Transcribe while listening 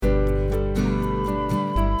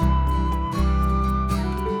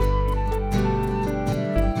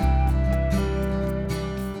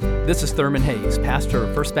This is Thurman Hayes, pastor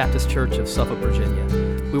of First Baptist Church of Suffolk, Virginia.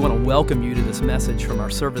 We want to welcome you to this message from our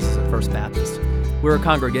services at First Baptist. We're a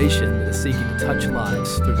congregation that is seeking to touch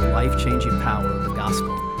lives through the life-changing power of the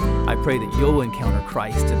gospel. I pray that you'll encounter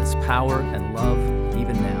Christ in His power and love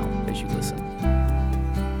even now as you listen.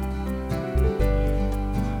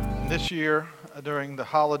 This year, during the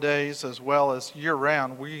holidays as well as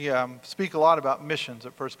year-round, we speak a lot about missions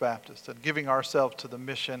at First Baptist and giving ourselves to the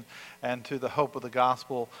mission and to the hope of the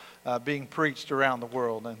gospel being preached around the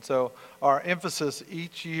world. And so our emphasis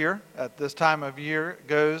each year at this time of year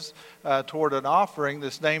goes toward an offering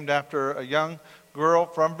that's named after a young girl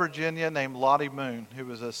from Virginia named Lottie Moon, who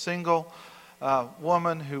was a single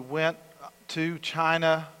woman who went to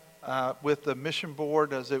China with the mission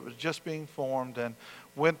board as it was just being formed, and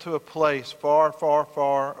went to a place far, far,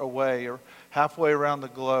 far away, or halfway around the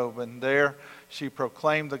globe. And there she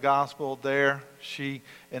proclaimed the gospel. There she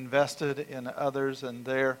invested in others. And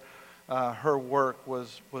there her work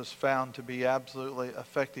was found to be absolutely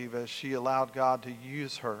effective as she allowed God to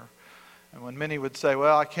use her. And when many would say,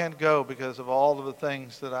 well, I can't go because of all of the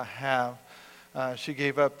things that I have, she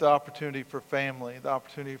gave up the opportunity for family, the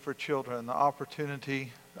opportunity for children, the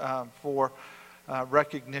opportunity for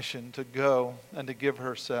recognition to go and to give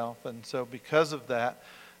herself. And so because of that,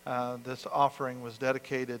 this offering was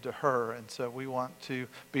dedicated to her. And so we want to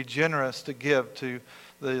be generous to give to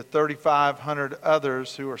the 3,500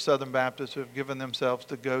 others who are Southern Baptists who have given themselves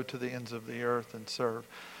to go to the ends of the earth and serve.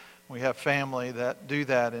 We have family that do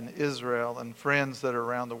that in Israel and friends that are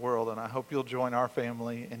around the world. And I hope you'll join our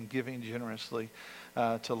family in giving generously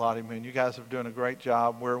to Lottie Moon. You guys are doing a great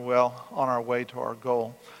job. We're well on our way to our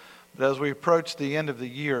goal. But as we approach the end of the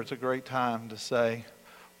year, it's a great time to say,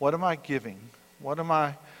 what am I giving? What am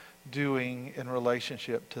I doing in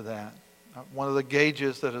relationship to that? One of the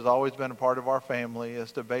gauges that has always been a part of our family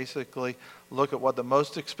is to basically look at what the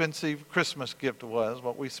most expensive Christmas gift was,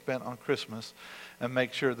 what we spent on Christmas, and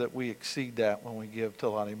make sure that we exceed that when we give to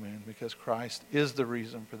Lottie Moon, because Christ is the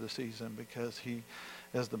reason for the season, because He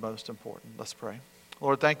is the most important. Let's pray.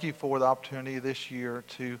 Lord, thank you for the opportunity this year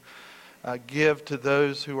to give to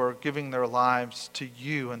those who are giving their lives to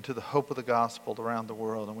you and to the hope of the gospel around the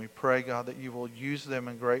world. And we pray, God, that you will use them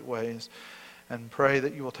in great ways, and pray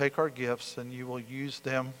that you will take our gifts and you will use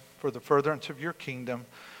them for the furtherance of your kingdom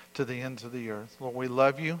to the ends of the earth. Lord, we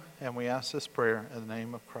love you, and we ask this prayer in the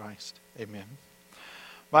name of Christ. Amen.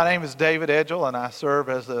 My name is David Edgell, and I serve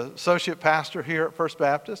as the associate pastor here at First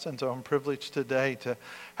Baptist, and so I'm privileged today to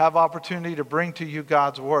have opportunity to bring to you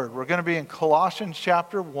God's Word. We're going to be in Colossians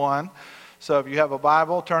chapter 1, so if you have a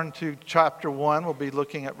Bible, turn to chapter 1. We'll be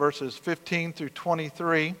looking at verses 15 through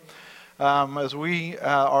 23. As we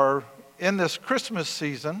are in this Christmas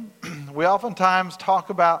season, we oftentimes talk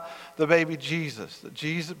about the baby Jesus,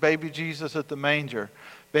 baby Jesus at the manger,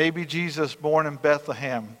 baby Jesus born in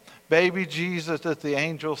Bethlehem, baby Jesus that the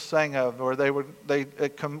angels sang of, or they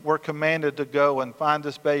were commanded to go and find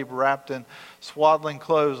this babe wrapped in swaddling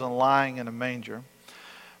clothes and lying in a manger.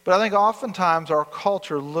 But I think oftentimes our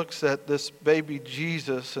culture looks at this baby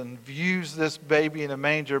Jesus and views this baby in a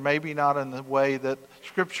manger maybe not in the way that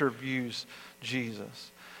Scripture views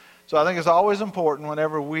Jesus. So I think it's always important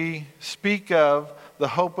whenever we speak of the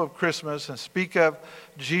hope of Christmas and speak of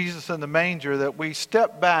Jesus in the manger that we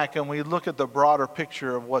step back and we look at the broader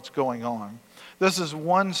picture of what's going on. This is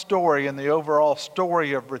one story in the overall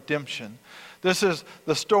story of redemption. This is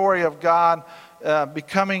the story of God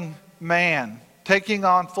becoming man, taking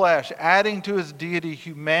on flesh, adding to His deity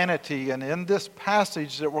humanity. And in this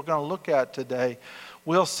passage that we're going to look at today,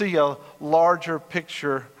 we'll see a larger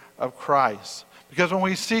picture of Christ. Because when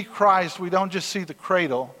we see Christ, we don't just see the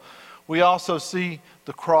cradle, we also see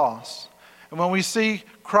the cross. And when we see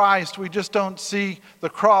Christ, we just don't see the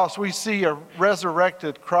cross, we see a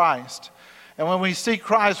resurrected Christ. And when we see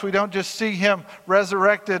Christ, we don't just see Him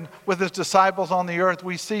resurrected with His disciples on the earth,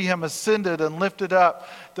 we see Him ascended and lifted up,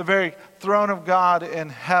 the very throne of God in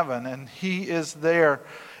heaven. And He is there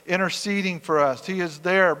interceding for us. He is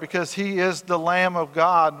there because He is the Lamb of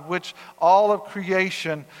God, which all of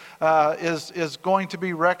creation is going to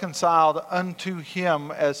be reconciled unto Him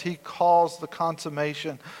as He calls the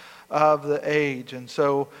consummation of the age. And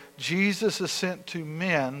so Jesus is sent to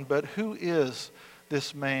men, but who is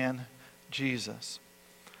this man Jesus?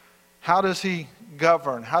 How does He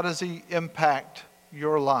govern? How does He impact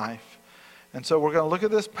your life? And so we're going to look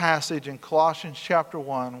at this passage in Colossians chapter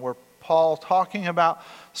 1 where Paul, talking about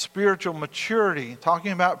spiritual maturity,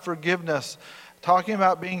 talking about forgiveness, talking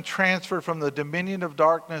about being transferred from the dominion of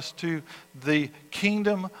darkness to the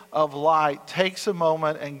kingdom of light, takes a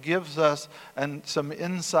moment and gives us some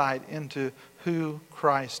insight into who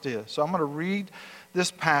Christ is. So I'm going to read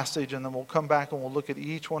this passage, and then we'll come back and we'll look at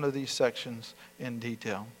each one of these sections in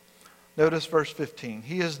detail. Notice verse 15.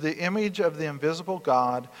 He is the image of the invisible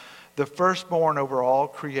God, the firstborn over all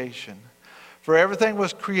creation. For everything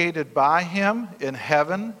was created by him in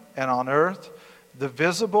heaven and on earth, the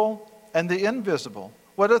visible and the invisible.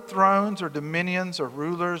 Whether thrones or dominions or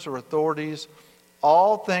rulers or authorities,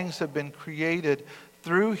 all things have been created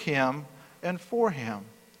through him and for him.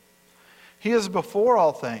 He is before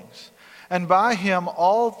all things, and by him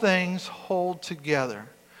all things hold together.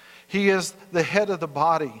 He is the head of the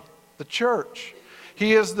body, the church.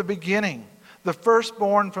 He is the beginning, the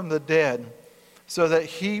firstborn from the dead, so that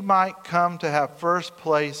he might come to have first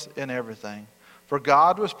place in everything. For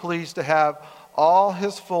God was pleased to have all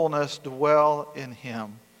his fullness dwell in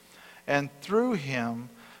him, and through him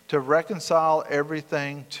to reconcile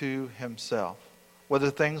everything to himself, whether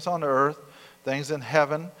things on earth, things in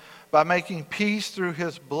heaven, by making peace through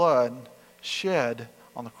his blood shed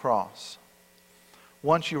on the cross.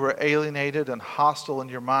 Once you were alienated and hostile in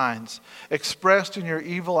your minds, expressed in your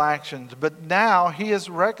evil actions, but now he has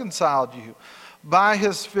reconciled you by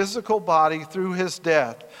his physical body through his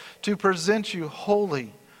death, to present you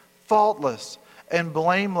holy, faultless, and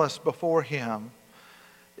blameless before him.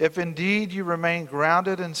 If indeed you remain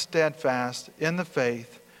grounded and steadfast in the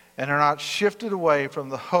faith, and are not shifted away from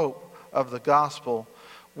the hope of the gospel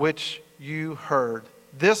which you heard.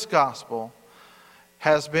 This gospel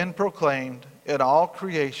has been proclaimed in all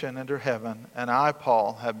creation under heaven, and I,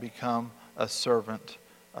 Paul, have become a servant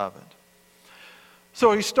of it.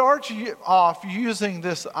 So he starts off using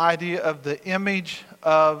this idea of the image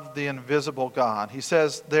of the invisible God. He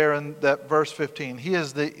says there in that verse 15, he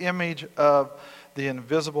is the image of the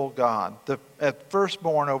invisible God, the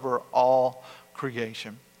firstborn over all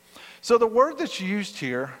creation. So the word that's used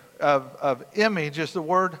here of image is the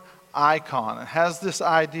word icon. It has this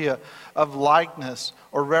idea of likeness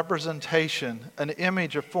or representation, an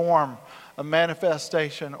image, a form, a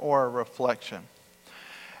manifestation, or a reflection.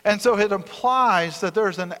 And so it implies that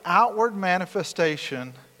there's an outward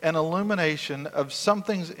manifestation and illumination of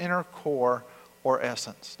something's inner core or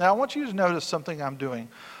essence. Now, I want you to notice something I'm doing.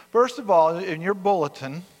 First of all, in your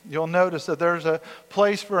bulletin, you'll notice that there's a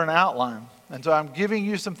place for an outline. And so I'm giving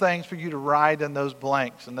you some things for you to write in those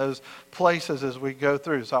blanks and those places as we go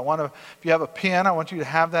through. So I want to, if you have a pen, I want you to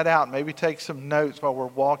have that out and maybe take some notes while we're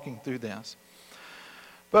walking through this.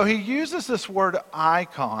 But he uses this word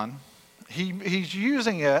icon. He's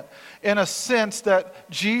using it in a sense that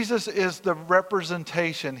Jesus is the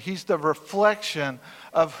representation. He's the reflection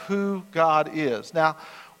of who God is. Now,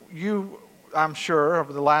 you, I'm sure,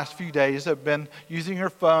 over the last few days have been using your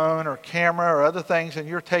phone or camera or other things, and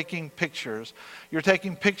you're taking pictures. You're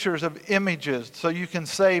taking pictures of images so you can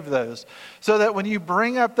save those. So that when you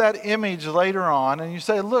bring up that image later on and you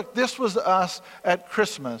say, look, this was us at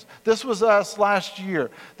Christmas. This was us last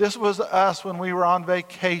year. This was us when we were on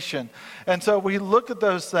vacation. And so we look at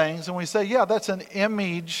those things and we say, yeah, that's an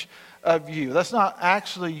image of you. That's not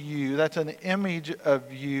actually you. That's an image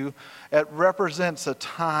of you. It represents a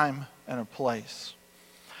time and a place.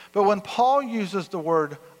 But when Paul uses the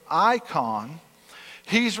word icon,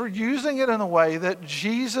 he's using it in a way that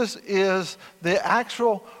Jesus is the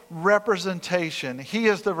actual representation. He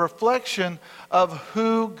is the reflection of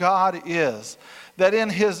who God is. That in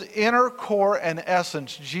his inner core and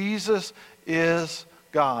essence, Jesus is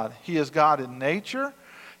God. He is God in nature.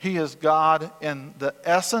 He is God in the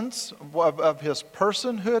essence of his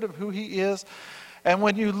personhood, of who he is. And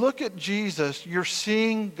when you look at Jesus, you're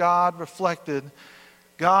seeing God reflected,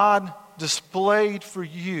 God displayed for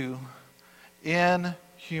you in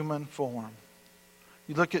human form.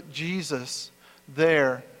 You look at Jesus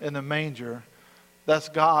there in the manger, that's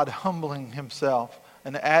God humbling himself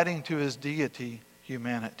and adding to his deity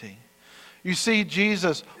humanity. You see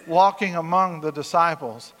Jesus walking among the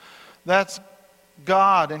disciples. That's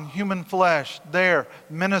God in human flesh there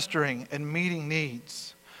ministering and meeting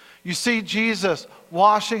needs. You see Jesus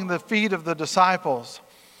washing the feet of the disciples.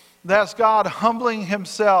 That's God humbling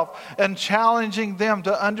himself and challenging them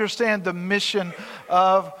to understand the mission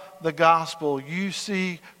of the gospel. You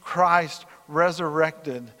see Christ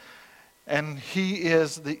resurrected, and he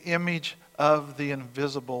is the image of the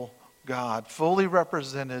invisible God, fully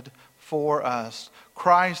represented for us.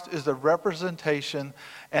 Christ is the representation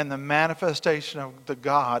and the manifestation of the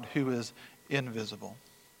God who is invisible.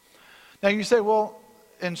 Now you say, well,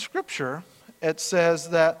 in Scripture, it says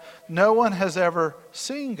that no one has ever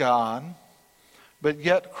seen God, but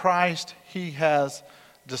yet Christ, he has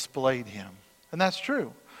displayed him. And that's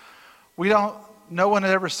true. No one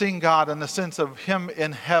has ever seen God in the sense of him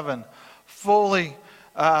in heaven, fully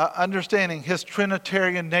understanding his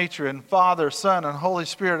Trinitarian nature in Father, Son, and Holy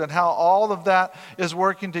Spirit, and how all of that is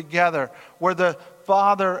working together, where the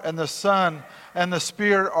Father and the Son and the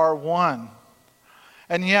Spirit are one.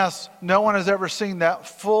 And yes, no one has ever seen that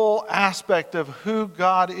full aspect of who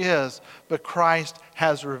God is, but Christ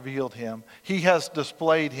has revealed him. He has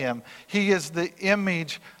displayed him. He is the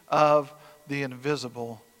image of the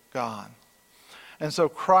invisible God. And so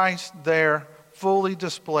Christ there fully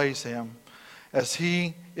displays him as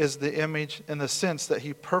he is the image in the sense that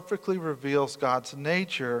he perfectly reveals God's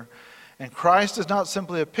nature. And Christ is not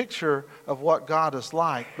simply a picture of what God is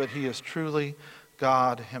like, but he is truly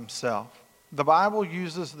God himself. The Bible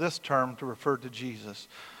uses this term to refer to Jesus.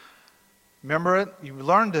 Remember it? You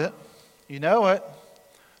learned it. You know it.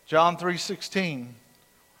 John 3:16.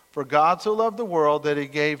 For God so loved the world that he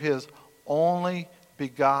gave his only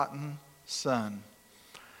begotten Son.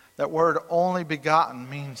 That word only begotten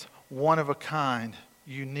means one of a kind,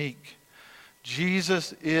 unique.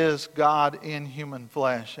 Jesus is God in human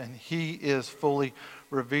flesh, and he is fully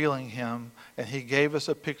revealing him. And he gave us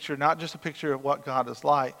a picture, not just a picture of what God is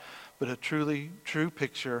like, but a true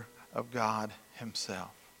picture of God himself.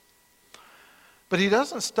 But he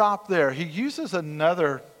doesn't stop there. He uses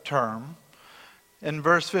another term in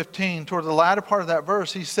verse 15. Toward the latter part of that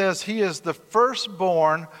verse, he says he is the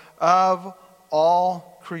firstborn of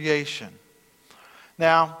all creation.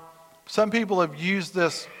 Now, some people have used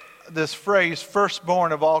this phrase,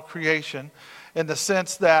 firstborn of all creation, in the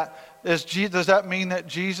sense that does that mean that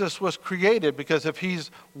Jesus was created? Because if he's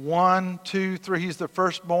 1, 2, 3, he's the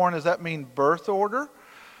firstborn, does that mean birth order?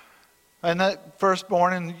 And that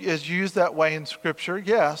firstborn is used that way in Scripture,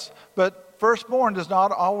 yes. But firstborn does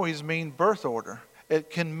not always mean birth order. It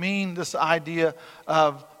can mean this idea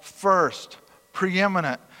of first,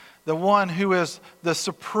 preeminent, the one who is the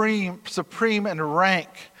supreme in rank.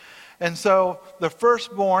 And so the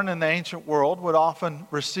firstborn in the ancient world would often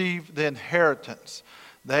receive the inheritance.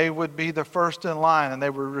 They would be the first in line, and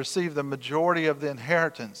they would receive the majority of the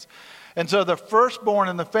inheritance. And so the firstborn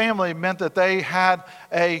in the family meant that they had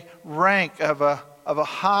a rank of a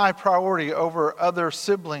high priority over other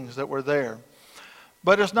siblings that were there.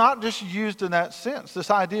 But it's not just used in that sense.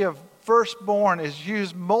 This idea of firstborn is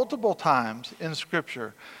used multiple times in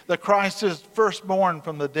Scripture. That Christ is firstborn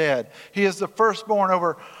from the dead. He is the firstborn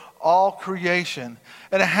over all creation.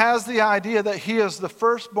 And it has the idea that he is the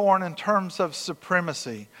firstborn in terms of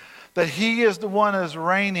supremacy. That he is the one who is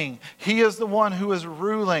reigning. He is the one who is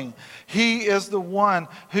ruling. He is the one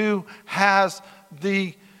who has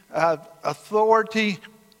the authority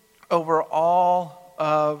over all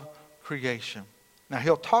of creation. Now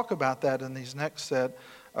he'll talk about that in these next set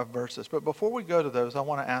of verses. But before we go to those, I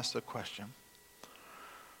want to ask the question.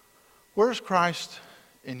 Where's Christ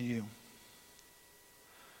in you?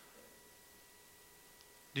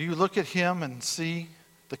 Do you look at him and see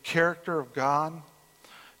the character of God?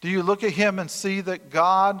 Do you look at him and see that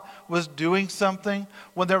God was doing something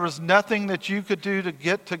when there was nothing that you could do to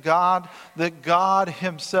get to God? That God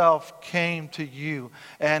himself came to you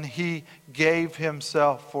and he gave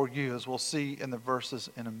himself for you, as we'll see in the verses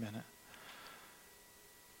in a minute.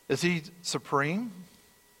 Is he supreme?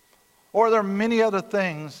 Or are there many other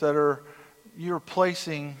things that you're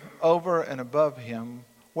placing over and above him?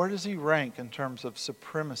 Where does he rank in terms of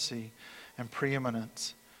supremacy and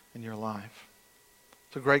preeminence in your life?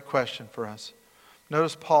 It's a great question for us.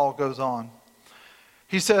 Notice Paul goes on.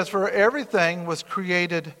 He says, for everything was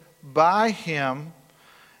created by him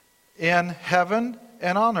in heaven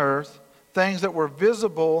and on earth, things that were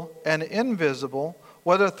visible and invisible,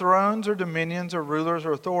 whether thrones or dominions or rulers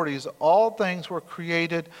or authorities, all things were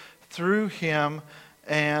created through him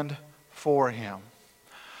and for him.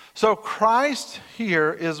 So Christ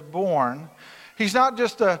here is born. He's not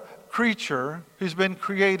just a creature who's been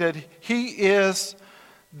created. He is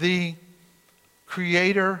the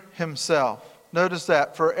creator himself. Notice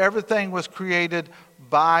that. For everything was created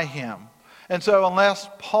by him. And so unless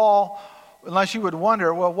you would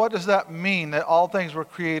wonder, well, what does that mean that all things were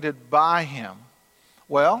created by him?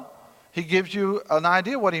 Well, he gives you an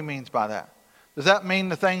idea what he means by that. Does that mean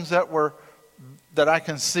the things that I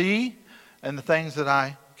can see and the things that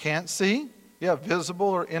I can't see? Yeah, visible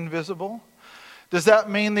or invisible. Does that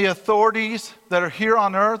mean the authorities that are here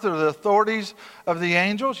on earth are the authorities of the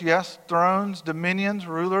angels? Yes, thrones, dominions,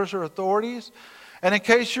 rulers, or authorities. And in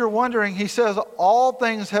case you're wondering, he says all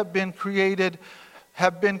things have been created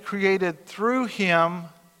through him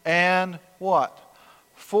and what?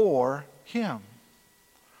 For him.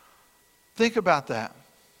 Think about that.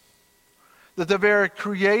 That the very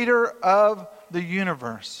creator of the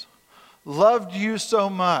universe loved you so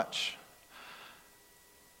much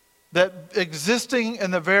that existing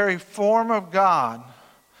in the very form of God,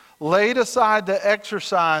 laid aside the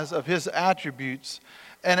exercise of his attributes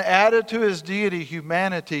and added to his deity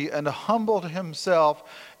humanity and humbled himself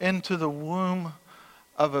into the womb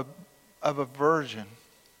of a virgin,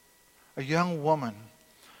 a young woman,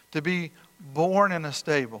 to be born in a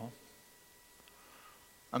stable,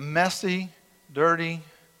 a messy, dirty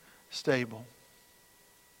stable.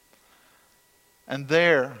 And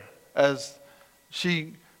there, as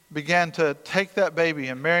she began to take that baby,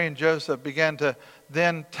 and Mary and Joseph began to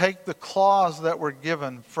then take the claws that were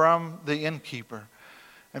given from the innkeeper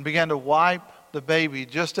and began to wipe the baby,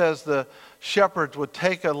 just as the shepherds would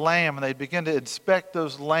take a lamb and they'd begin to inspect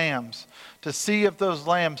those lambs to see if those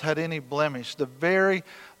lambs had any blemish. The very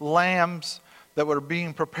lambs that were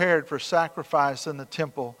being prepared for sacrifice in the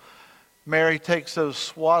temple, Mary takes those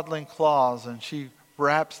swaddling claws and she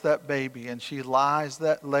wraps that baby and she lays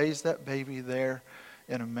that baby there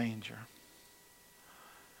in a manger.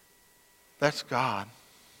 That's God.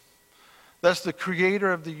 That's the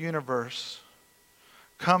creator of the universe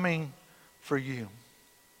coming for you.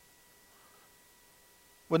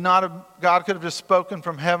 God could have just spoken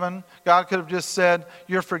from heaven. God could have just said,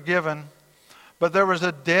 you're forgiven. But there was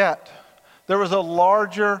a debt. There was a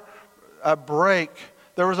larger break.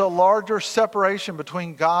 There was a larger separation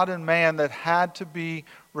between God and man that had to be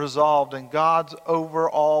resolved. And God's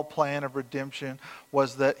overall plan of redemption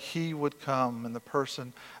was that he would come in the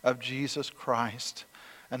person of Jesus Christ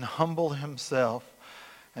and humble himself.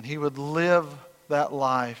 And he would live that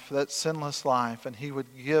life, that sinless life, and he would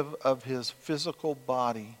give of his physical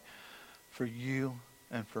body for you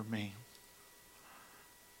and for me.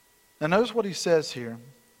 Now notice what he says here.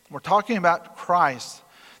 We're talking about Christ,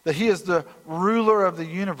 that he is the ruler of the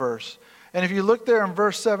universe. And if you look there in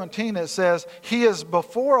verse 17, it says, he is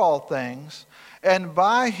before all things, and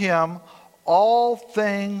by him all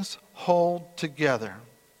things hold together.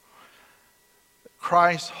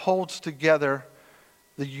 Christ holds together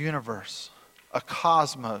the universe, a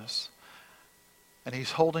cosmos, and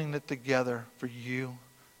he's holding it together for you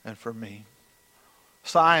and for me.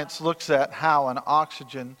 Science looks at how an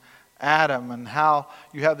oxygen atom and how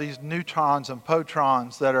you have these neutrons and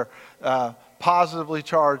protons that are positively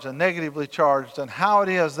charged and negatively charged, and how it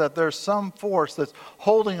is that there's some force that's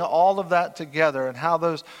holding all of that together, and how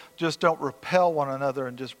those just don't repel one another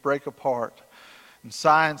and just break apart. And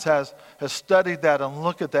science has studied that and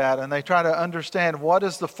looked at that, and they try to understand what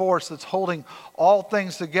is the force that's holding all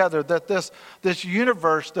things together, that this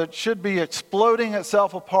universe that should be exploding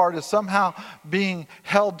itself apart is somehow being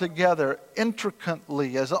held together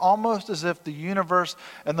intricately, almost as if the universe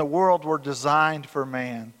and the world were designed for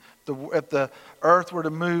man. If the earth were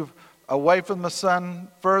to move away from the sun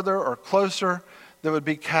further or closer, that would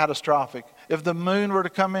be catastrophic. If the moon were to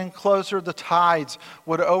come in closer, the tides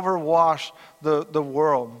would overwash the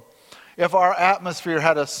world. If our atmosphere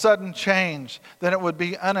had a sudden change, then it would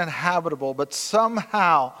be uninhabitable. But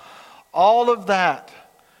somehow, all of that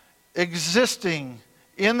existing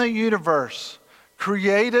in the universe,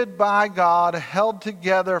 created by God, held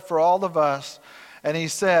together for all of us, and he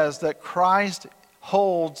says that Christ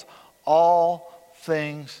holds all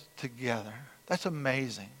things together. That's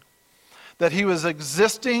amazing. That he was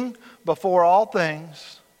existing before all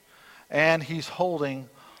things, and he's holding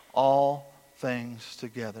all things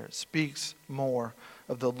together. It speaks more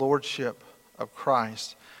of the lordship of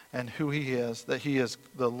Christ and who he is, that he is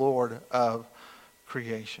the Lord of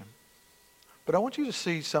creation. But I want you to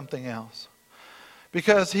see something else,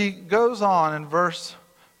 because he goes on in verse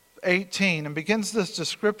 18 and begins this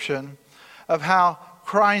description of how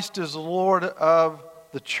Christ is Lord of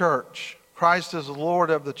the church. Christ is Lord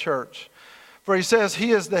of the church. For he says,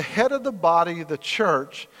 he is the head of the body, the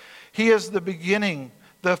church. He is the beginning,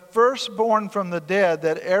 the firstborn from the dead,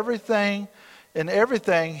 that in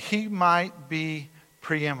everything he might be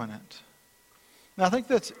preeminent. Now I think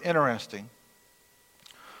that's interesting.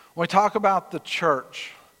 When we talk about the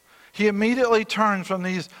church, he immediately turns from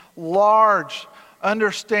these large,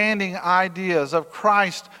 understanding ideas of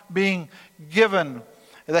Christ being given,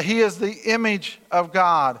 that he is the image of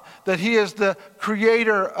God, that he is the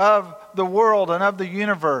creator of the world and of the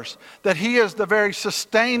universe, that he is the very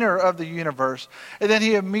sustainer of the universe. And then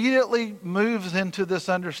he immediately moves into this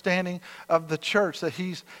understanding of the church, that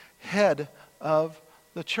he's head of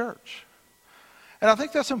the church. And I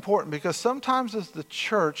think that's important, because sometimes as the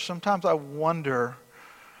church, sometimes I wonder,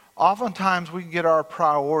 oftentimes we get our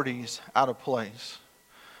priorities out of place.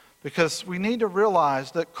 Because we need to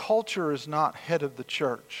realize that culture is not head of the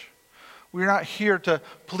church. We're not here to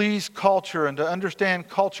please culture and to understand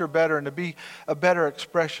culture better and to be a better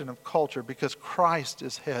expression of culture, because Christ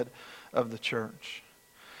is head of the church.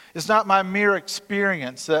 It's not my mere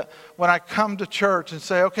experience that when I come to church and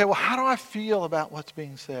say, okay, well, how do I feel about what's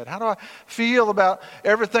being said? How do I feel about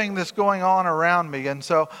everything that's going on around me? And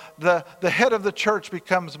so the head of the church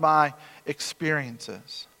becomes my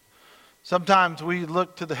experiences. Sometimes we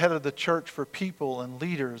look to the head of the church for people and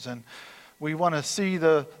leaders, and we want to see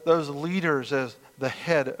those leaders as the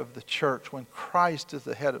head of the church when Christ is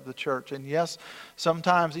the head of the church. And yes,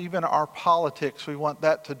 sometimes even our politics, we want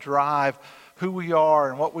that to drive who we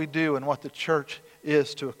are and what we do and what the church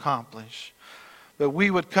is to accomplish. But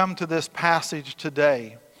we would come to this passage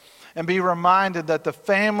today and be reminded that the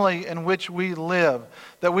family in which we live,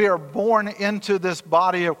 that we are born into this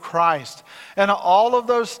body of Christ. And all of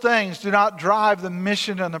those things do not drive the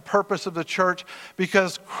mission and the purpose of the church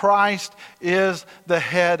because Christ is the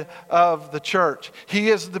head of the church. He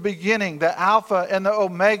is the beginning, the Alpha and the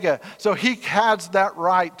Omega. So he has that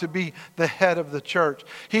right to be the head of the church.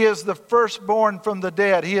 He is the firstborn from the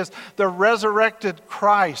dead. He is the resurrected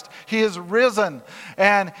Christ. He is risen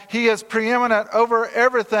and he is preeminent over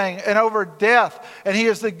everything and over death. And he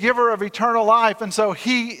is the giver of eternal life. And so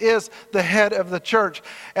he is the head of the church.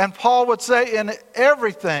 And Paul would say in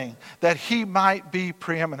everything that he might be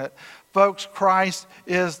preeminent. Folks, Christ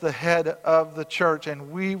is the head of the church,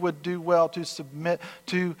 and we would do well to submit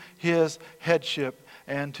to his headship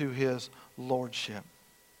and to his lordship.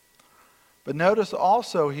 But notice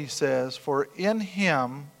also he says, for in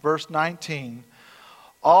him, verse 19,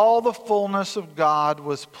 all the fullness of God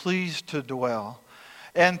was pleased to dwell,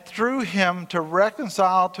 and through him to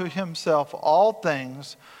reconcile to himself all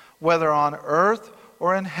things, whether on earth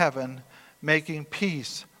or in heaven, making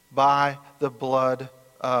peace by the blood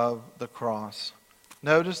of the cross.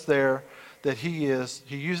 Notice there that he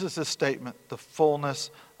uses this statement, the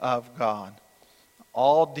fullness of God.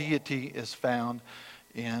 All deity is found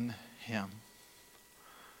in him.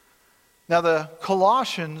 Now the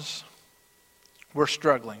Colossians were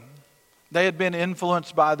struggling. They had been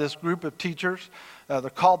influenced by this group of teachers. They're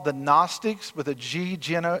called the Gnostics with a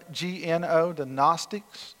G-N-O, the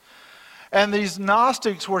Gnostics. And these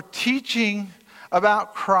Gnostics were teaching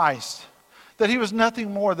about Christ, that he was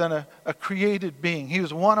nothing more than a created being. He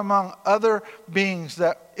was one among other beings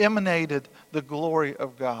that emanated the glory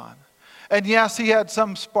of God. And yes, he had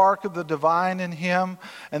some spark of the divine in him,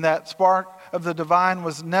 and that spark of the divine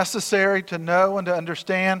was necessary to know and to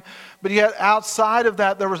understand. But yet outside of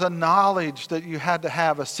that, there was a knowledge that you had to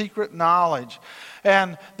have, a secret knowledge.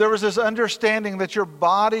 And there was this understanding that your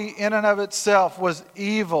body in and of itself was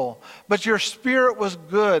evil, but your spirit was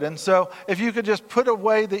good. And so if you could just put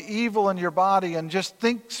away the evil in your body and just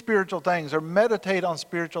think spiritual things or meditate on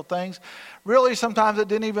spiritual things, really sometimes it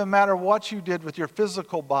didn't even matter what you did with your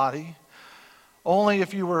physical body, only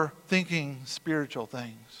if you were thinking spiritual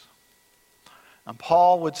things. And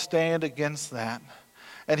Paul would stand against that.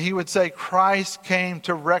 And he would say, Christ came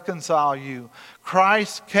to reconcile you.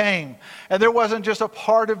 Christ came. And there wasn't just a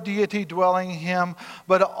part of deity dwelling in him,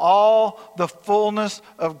 but all the fullness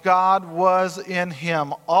of God was in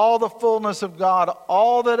him. All the fullness of God,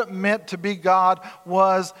 all that it meant to be God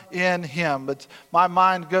was in him. But my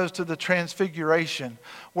mind goes to the transfiguration,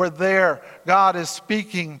 where there God is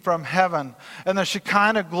speaking from heaven. And the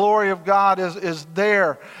Shekinah glory of God is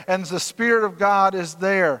there. And the Spirit of God is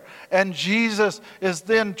there. And Jesus is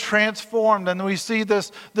then transformed. And we see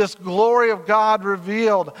this glory of God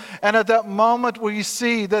revealed. And at that moment we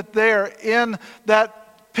see that there in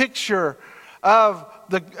that picture of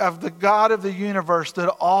the God of the universe, that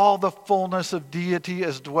all the fullness of deity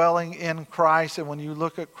is dwelling in Christ. And when you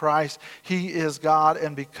look at Christ, he is God.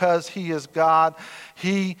 And because he is God,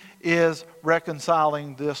 he is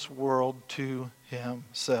reconciling this world to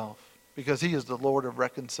himself, because he is the Lord of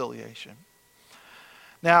reconciliation.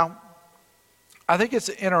 Now, I think it's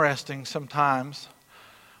interesting sometimes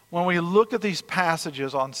when we look at these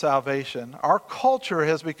passages on salvation. Our culture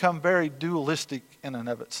has become very dualistic in and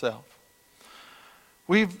of itself.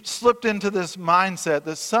 We've slipped into this mindset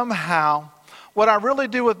that somehow what I really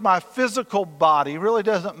do with my physical body really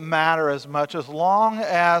doesn't matter as much as long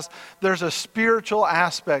as there's a spiritual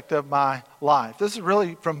aspect of my life. This is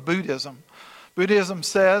really from Buddhism. Buddhism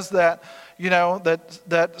says that,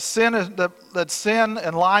 that sin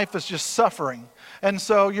and life is just suffering. And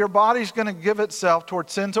so your body's going to give itself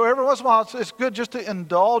towards sin. So every once in a while, it's good just to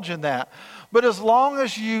indulge in that. But as long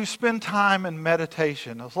as you spend time in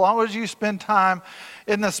meditation, as long as you spend time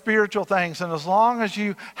in the spiritual things, and as long as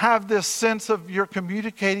you have this sense of you're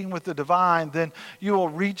communicating with the divine, then you will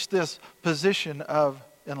reach this position of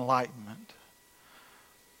enlightenment.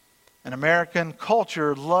 And American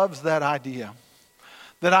culture loves that idea.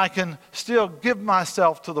 that I can still give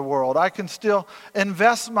myself to the world. I can still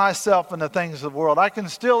invest myself in the things of the world. I can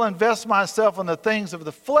still invest myself in the things of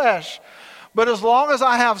the flesh. But as long as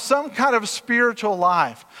I have some kind of spiritual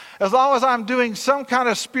life, as long as I'm doing some kind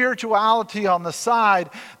of spirituality on the side,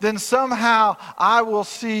 then somehow I will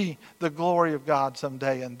see the glory of God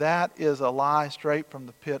someday. And that is a lie straight from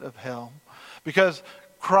the pit of hell. Because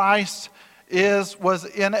Christ was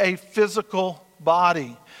in a physical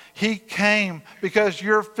body. He came because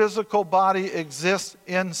your physical body exists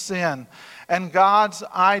in sin. And God's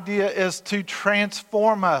idea is to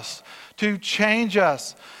transform us, to change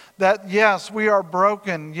us. That yes, we are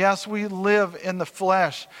broken. Yes, we live in the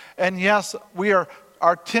flesh. And yes,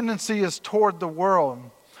 our tendency is toward the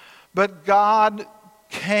world. But God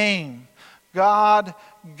came. God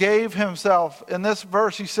gave himself. In this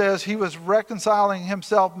verse he says he was reconciling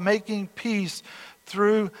himself, making peace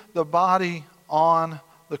through the body on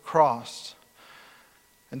the cross.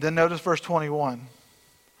 And then notice verse 21.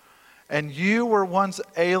 And you were once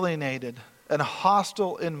alienated and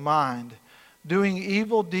hostile in mind, doing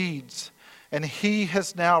evil deeds, and he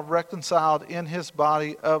has now reconciled in his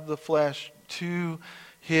body of the flesh to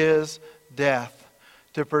his death,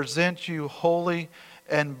 to present you holy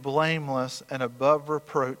and blameless and above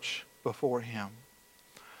reproach before him.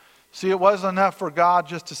 See, it wasn't enough for God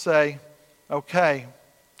just to say, okay,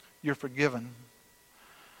 you're forgiven.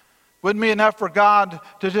 Wouldn't be enough for God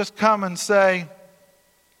to just come and say,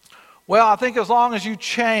 well, I think as long as you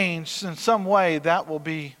change in some way, that will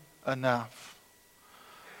be enough.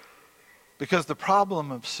 Because the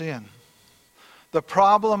problem of sin, the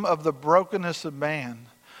problem of the brokenness of man,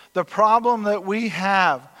 the problem that we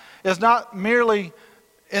have is not merely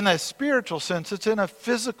in a spiritual sense, it's in a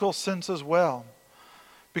physical sense as well.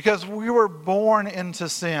 Because we were born into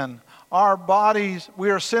sin. Our bodies, we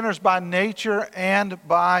are sinners by nature and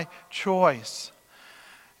by choice.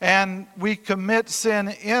 And we commit sin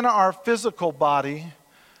in our physical body.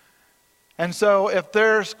 And so if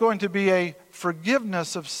there's going to be a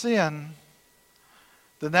forgiveness of sin,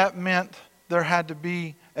 then that meant there had to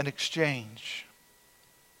be an exchange.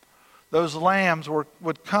 Those lambs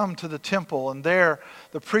would come to the temple, and there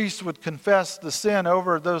the priest would confess the sin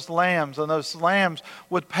over those lambs, and those lambs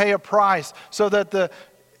would pay a price so that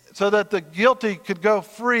the guilty could go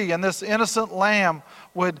free, and this innocent lamb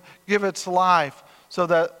would give its life so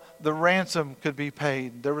that the ransom could be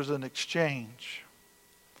paid. There was an exchange.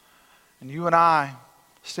 And you and I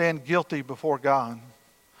stand guilty before God.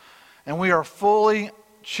 And we are fully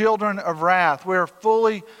children of wrath. We are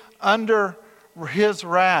fully under his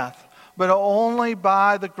wrath. But only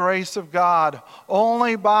by the grace of God,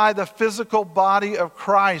 only by the physical body of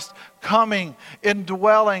Christ coming,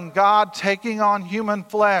 indwelling, God taking on human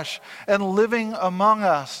flesh and living among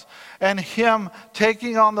us, and him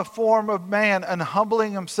taking on the form of man and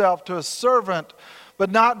humbling himself to a servant,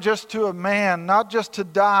 but not just to a man, not just to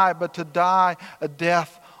die, but to die a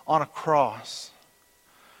death on a cross.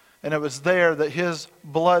 And it was there that his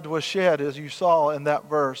blood was shed, as you saw in that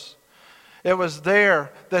verse. It was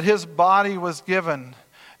there that his body was given.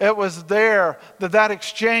 It was there that that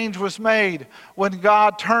exchange was made when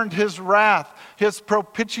God turned his wrath, Christ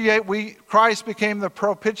became the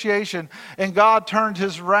propitiation, and God turned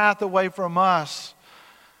his wrath away from us.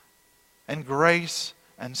 And grace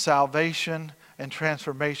and salvation and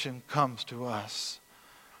transformation comes to us.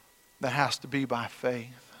 That has to be by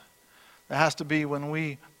faith. That has to be when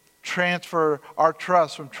we transfer our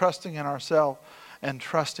trust from trusting in ourselves and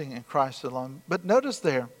trusting in Christ alone. But notice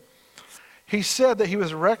there, he said that he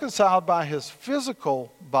was reconciled by his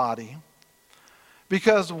physical body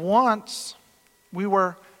because once we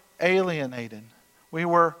were alienated. We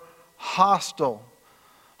were hostile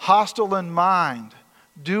in mind,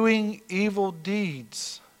 doing evil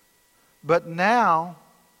deeds. But now,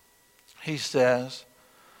 he says,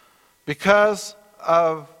 because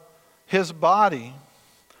of his body,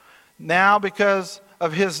 now because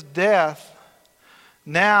of his death,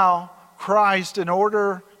 now Christ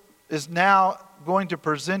is now going to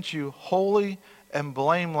present you holy and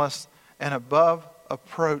blameless and above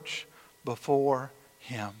approach before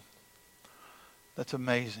him. That's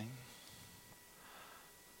amazing.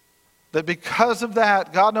 That because of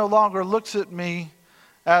that, God no longer looks at me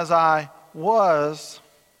as I was.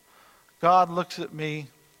 God looks at me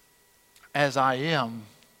as I am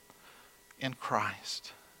in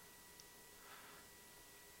Christ.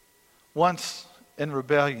 Once in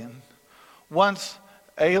rebellion, once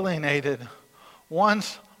alienated,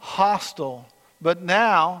 once hostile, but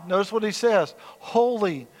now, notice what he says,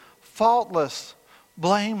 holy, faultless,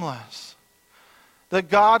 blameless. That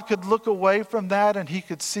God could look away from that and he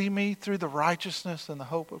could see me through the righteousness and the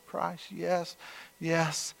hope of Christ. Yes,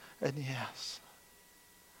 yes, and yes.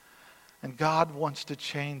 And God wants to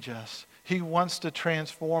change us. He wants to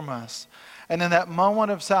transform us. And in that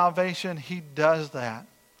moment of salvation, He does that.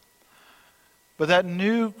 But that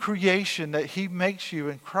new creation that He makes you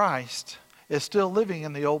in Christ is still living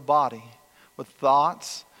in the old body with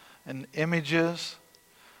thoughts and images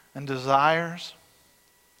and desires.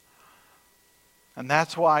 And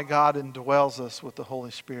that's why God indwells us with the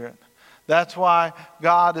Holy Spirit. That's why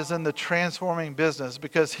God is in the transforming business,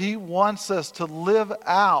 because He wants us to live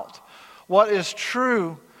out what is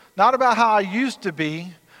true, not about how I used to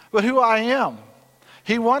be, but who I am.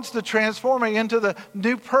 He wants to transform me into the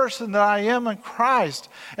new person that I am in Christ.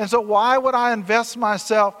 And so why would I invest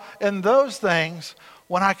myself in those things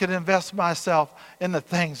when I could invest myself in the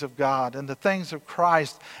things of God, in the things of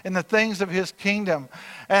Christ, in the things of His kingdom,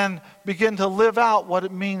 and begin to live out what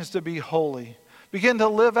it means to be holy. Begin to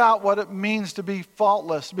live out what it means to be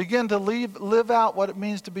faultless. Begin to live out what it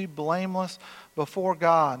means to be blameless before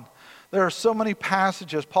God. There are so many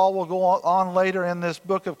passages. Paul will go on later in this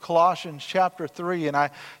book of Colossians chapter 3, and I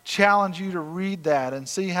challenge you to read that and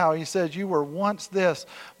see how he says you were once this,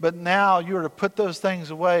 but now you are to put those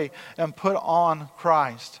things away and put on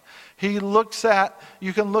Christ. You can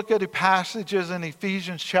look at the passages in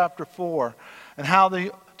Ephesians chapter 4 and how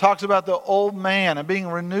the talks about the old man and being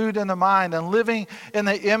renewed in the mind and living in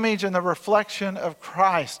the image and the reflection of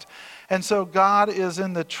Christ. And so God is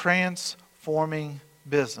in the transforming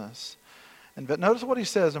business. But notice what he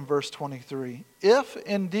says in verse 23. If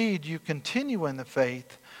indeed you continue in the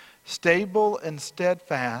faith, stable and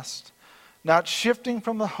steadfast, not shifting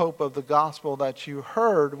from the hope of the gospel that you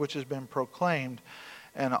heard, which has been proclaimed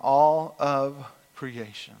in all of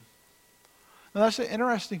creation. Now that's an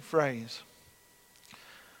interesting phrase.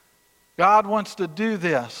 God wants to do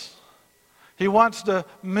this. He wants to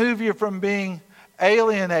move you from being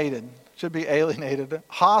alienated,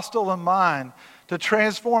 hostile in mind, to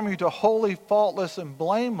transform you to holy, faultless, and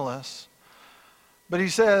blameless. But he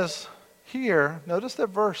says here, notice that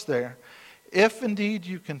verse there, if indeed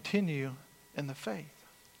you continue in the faith.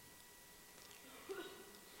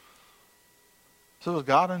 So is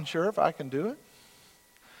God unsure if I can do it?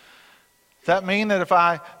 Does that mean that if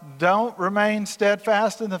I don't remain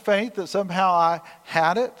steadfast in the faith, that somehow I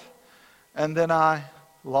had it and then I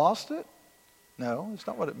lost it? No, it's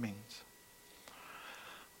not what it means.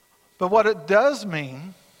 But what it does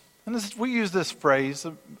mean, and we use this phrase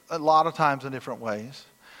a lot of times in different ways,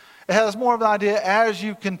 it has more of an idea as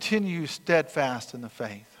you continue steadfast in the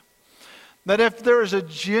faith. That if there is a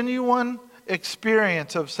genuine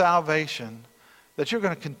experience of salvation, that you're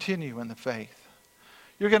going to continue in the faith.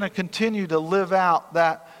 You're going to continue to live out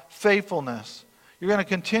that faithfulness. You're going to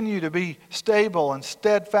continue to be stable and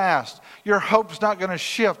steadfast. Your hope's not going to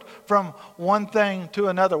shift from one thing to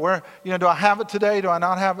another. Where, do I have it today? Do I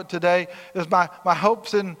not have it today? Is my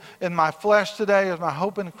hope's in my flesh today? Is my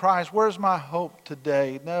hope in Christ? Where's my hope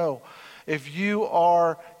today? No. If you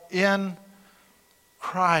are in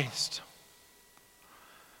Christ,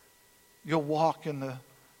 you'll walk in the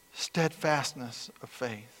steadfastness of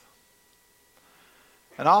faith.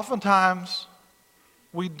 And oftentimes,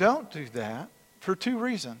 we don't do that for two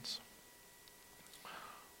reasons.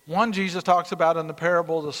 One, Jesus talks about in the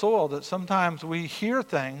parable of the soil, that sometimes we hear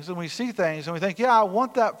things and we see things and we think, yeah, I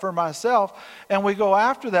want that for myself. And we go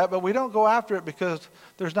after that, but we don't go after it because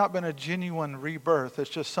there's not been a genuine rebirth. It's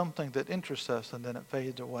just something that interests us and then it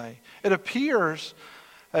fades away. It appears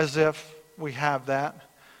as if we have that,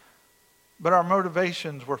 but our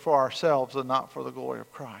motivations were for ourselves and not for the glory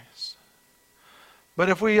of Christ. But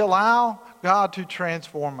if we allow God to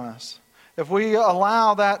transform us, if we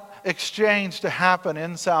allow that exchange to happen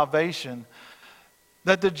in salvation,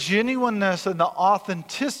 that the genuineness and the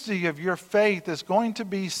authenticity of your faith is going to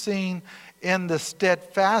be seen in the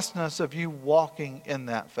steadfastness of you walking in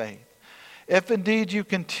that faith. If indeed you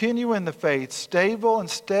continue in the faith, stable and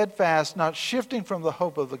steadfast, not shifting from the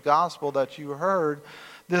hope of the gospel that you heard,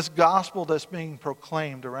 this gospel that's being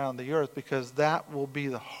proclaimed around the earth, because that will be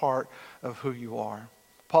the heart of who you are.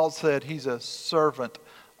 Paul said he's a servant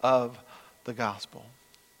of the gospel.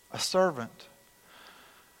 A servant.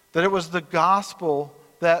 That it was the gospel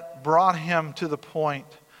that brought him to the point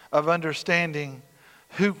of understanding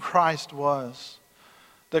who Christ was.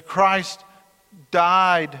 That Christ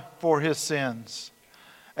died for his sins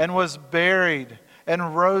and was buried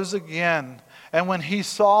and rose again. And when he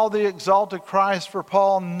saw the exalted Christ, for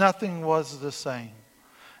Paul, nothing was the same.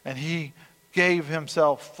 And he gave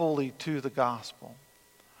himself fully to the gospel.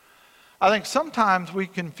 I think sometimes we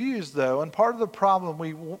confuse, though, and part of the problem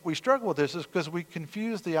we struggle with this is because we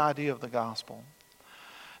confuse the idea of the gospel.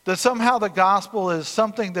 That somehow the gospel is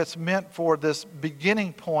something that's meant for this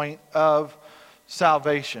beginning point of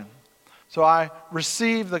salvation. So I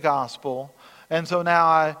receive the gospel, and so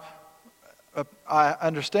now I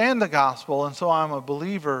understand the gospel, and so I'm a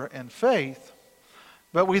believer in faith.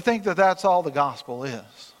 But we think that that's all the gospel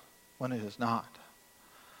is, when it is not.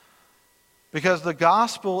 Because the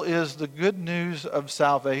gospel is the good news of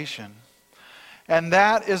salvation. And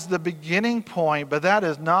that is the beginning point, but that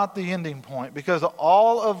is not the ending point. Because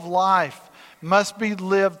all of life must be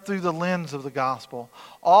lived through the lens of the gospel.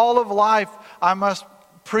 All of life, I must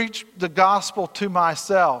preach the gospel to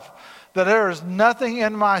myself. That there is nothing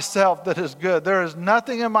in myself that is good. There is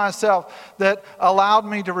nothing in myself that allowed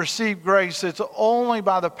me to receive grace. It's only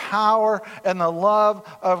by the power and the love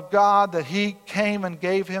of God that He came and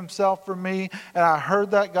gave Himself for me. And I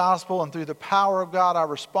heard that gospel, and through the power of God, I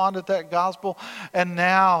responded to that gospel. And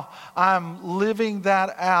now I'm living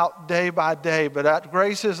that out day by day. But that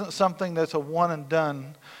grace isn't something that's a one and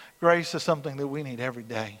done. Grace is something that we need every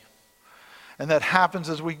day. And that happens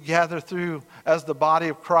as we gather through as the body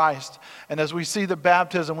of Christ. And as we see the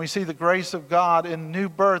baptism, we see the grace of God in new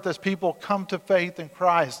birth as people come to faith in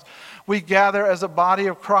Christ. We gather as a body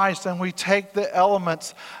of Christ and we take the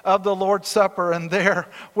elements of the Lord's Supper. And there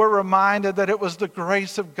we're reminded that it was the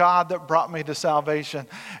grace of God that brought me to salvation.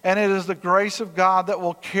 And it is the grace of God that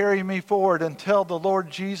will carry me forward until the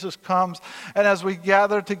Lord Jesus comes. And as we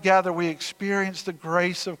gather together, we experience the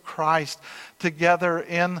grace of Christ together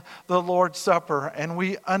in the Lord's Supper. And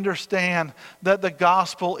we understand that the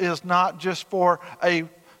gospel is not just for a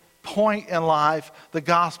point in life. The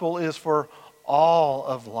gospel is for all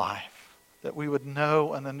of life. That we would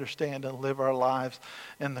know and understand and live our lives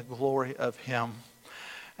in the glory of Him.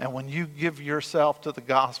 And when you give yourself to the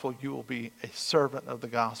gospel, you will be a servant of the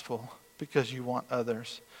gospel because you want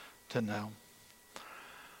others to know.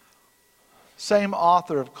 Same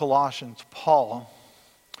author of Colossians, Paul,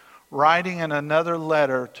 writing in another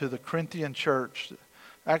letter to the Corinthian church,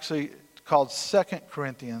 actually called 2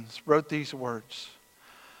 Corinthians, wrote these words.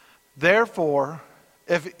 Therefore,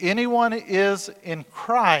 if anyone is in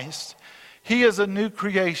Christ, he is a new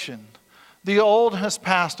creation. The old has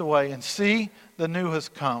passed away, and see, the new has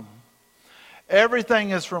come.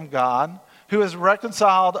 Everything is from God, who has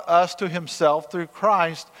reconciled us to Himself through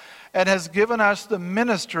Christ, and has given us the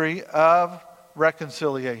ministry of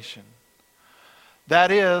reconciliation. That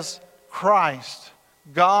is, Christ.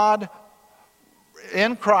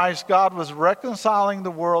 In Christ, God was reconciling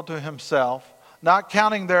the world to Himself, not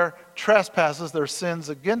counting their trespasses, their sins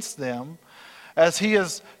against them, as He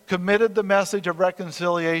has committed the message of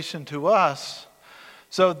reconciliation to us.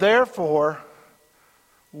 So therefore,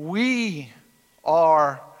 we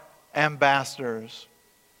are ambassadors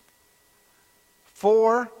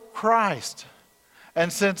for Christ.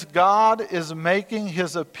 And since God is making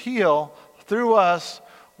His appeal through us,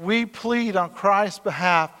 we plead on Christ's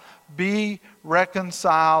behalf, be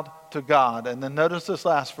reconciled to God. And then notice this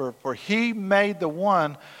last verse. For He made the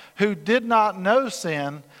one who did not know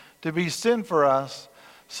sin to be sin for us,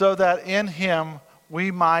 so that in Him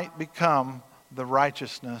we might become the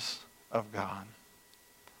righteousness of God.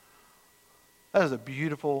 That is a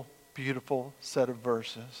beautiful, beautiful set of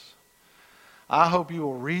verses. I hope you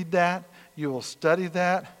will read that, you will study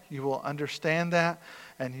that, you will understand that,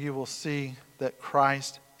 and you will see that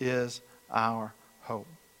Christ is our hope.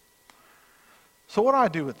 So what do I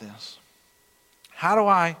do with this?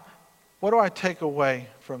 What do I take away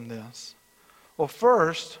from this? Well,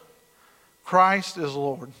 first, Christ is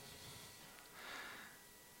Lord.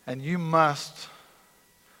 And you must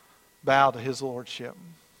bow to His lordship.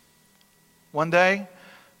 One day,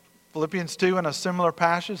 Philippians 2 in a similar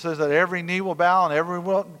passage says that every knee will bow and every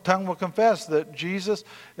tongue will confess that Jesus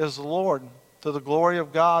is Lord to the glory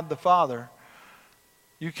of God the Father.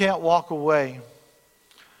 You can't walk away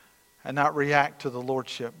and not react to the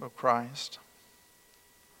lordship of Christ.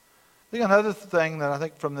 I think another thing that I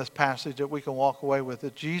think from this passage that we can walk away with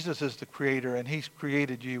is Jesus is the creator and He's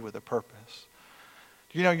created you with a purpose.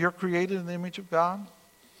 Do you know you're created in the image of God?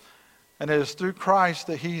 And it is through Christ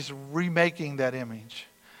that He's remaking that image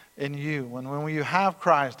in you. When you have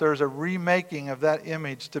Christ, there's a remaking of that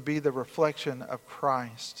image to be the reflection of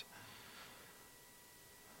Christ.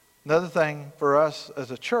 Another thing for us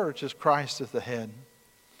as a church is Christ is the head.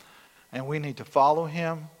 And we need to follow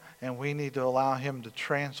Him. And we need to allow Him to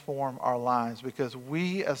transform our lives, because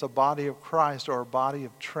we as a body of Christ are a body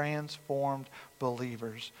of transformed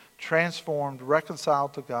believers. Transformed,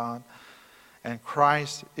 reconciled to God. And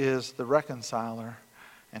Christ is the reconciler.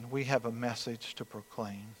 And we have a message to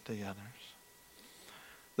proclaim to the others.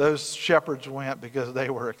 Those shepherds went because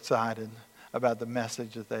they were excited about the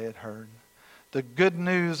message that they had heard. The good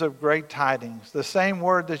news of great tidings. The same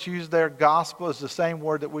word that's used there, gospel, is the same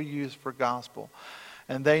word that we use for gospel.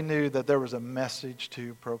 And they knew that there was a message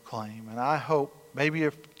to proclaim. And I hope maybe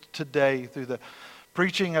if today, through the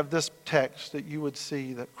preaching of this text, that you would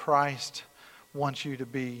see that Christ wants you to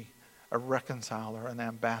be a reconciler, an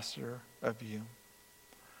ambassador of you.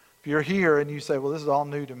 If you're here and you say, well, this is all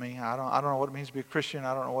new to me. I don't know what it means to be a Christian.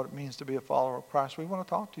 I don't know what it means to be a follower of Christ. We want to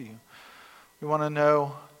talk to you. We want to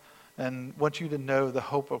know and want you to know the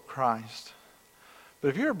hope of Christ. But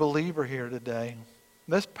if you're a believer here today,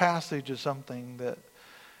 this passage is something that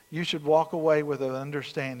you should walk away with an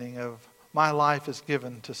understanding of my life is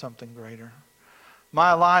given to something greater.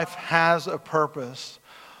 My life has a purpose.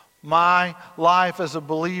 My life as a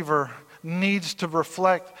believer needs to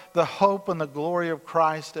reflect the hope and the glory of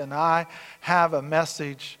Christ, and I have a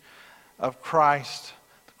message of Christ.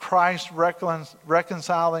 Christ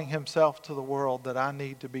reconciling himself to the world that I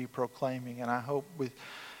need to be proclaiming. And I hope with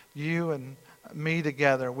you and me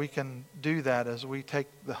together we can do that as we take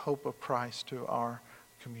the hope of Christ to our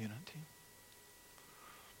community.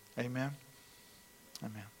 Amen.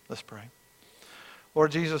 Amen. Let's pray.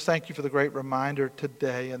 Lord Jesus, thank you for the great reminder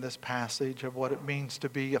today in this passage of what it means to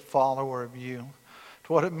be a follower of you,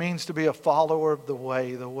 to what it means to be a follower of the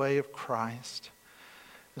way of Christ.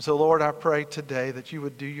 And so, Lord, I pray today that you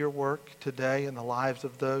would do your work today in the lives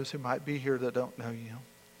of those who might be here that don't know you.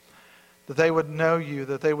 That they would know you,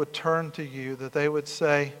 that they would turn to you, that they would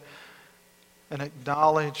say and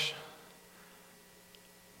acknowledge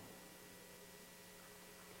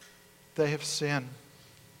they have sinned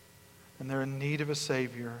and they're in need of a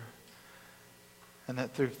Savior. And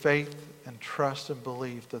that through faith and trust and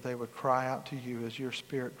belief that they would cry out to you as your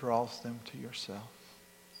Spirit draws them to yourself.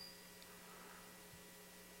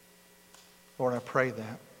 Lord, I pray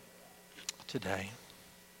that today.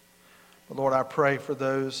 But Lord, I pray for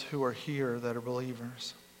those who are here that are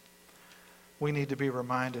believers. We need to be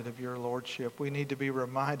reminded of your lordship. We need to be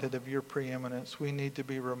reminded of your preeminence. We need to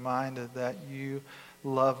be reminded that you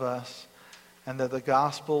love us and that the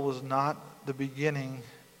gospel was not the beginning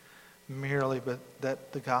merely, but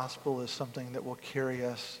that the gospel is something that will carry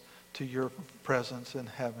us to your presence in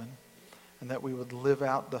heaven, and that we would live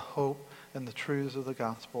out the hope and the truths of the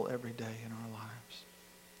gospel every day in our lives.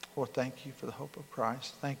 Lord, thank you for the hope of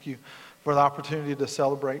Christ. Thank you for the opportunity to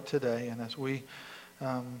celebrate today. And as we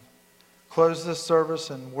close this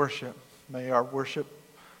service and worship, may our worship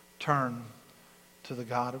turn to the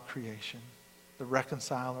God of creation, the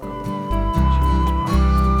reconciler of the world, Jesus Christ.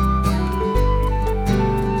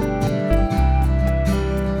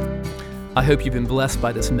 I hope you've been blessed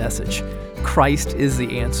by this message. Christ is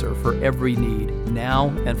the answer for every need, now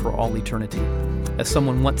and for all eternity. As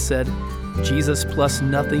someone once said, Jesus plus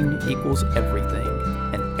nothing equals everything,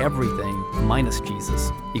 and everything minus Jesus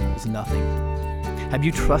equals nothing. Have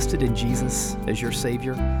you trusted in Jesus as your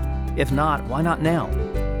Savior? If not, why not now?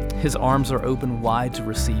 His arms are open wide to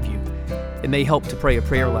receive you. It may help to pray a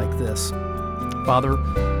prayer like this. Father,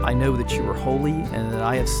 I know that you are holy and that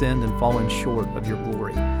I have sinned and fallen short of your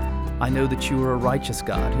glory. I know that you are a righteous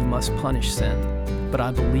God who must punish sin, but I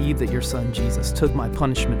believe that your Son Jesus took my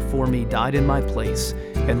punishment for me, died in my place,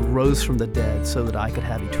 and rose from the dead so that I could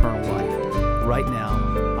have eternal life. Right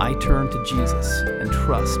now, I turn to Jesus and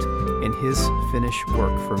trust in his finished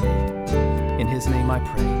work for me. In his name I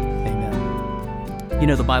pray, amen. You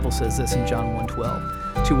know, the Bible says this in John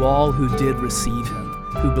 1:12, to all who did receive him,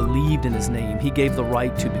 who believed in his name, he gave the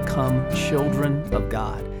right to become children of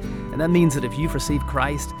God. And that means that if you've received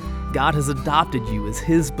Christ, God has adopted you as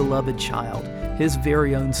his beloved child, his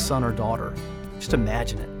very own son or daughter. Just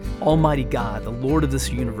imagine it. Almighty God, the Lord of this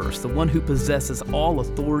universe, the one who possesses all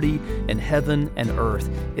authority in heaven and earth,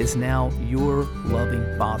 is now your loving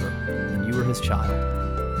Father, and you are his child.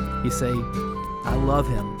 You say, I love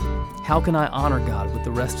him. How can I honor God with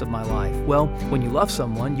the rest of my life? Well, when you love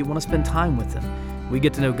someone, you want to spend time with them. We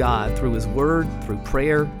get to know God through his word, through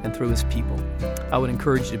prayer, and through his people. I would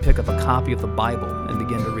encourage you to pick up a copy of the Bible and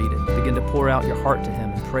begin to read it. Begin to pour out your heart to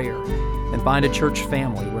him in prayer. And find a church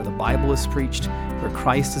family where the Bible is preached, where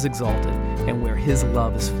Christ is exalted, and where his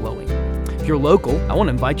love is flowing. If you're local, I want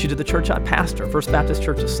to invite you to the church I pastor, First Baptist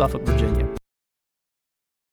Church of Suffolk, Virginia.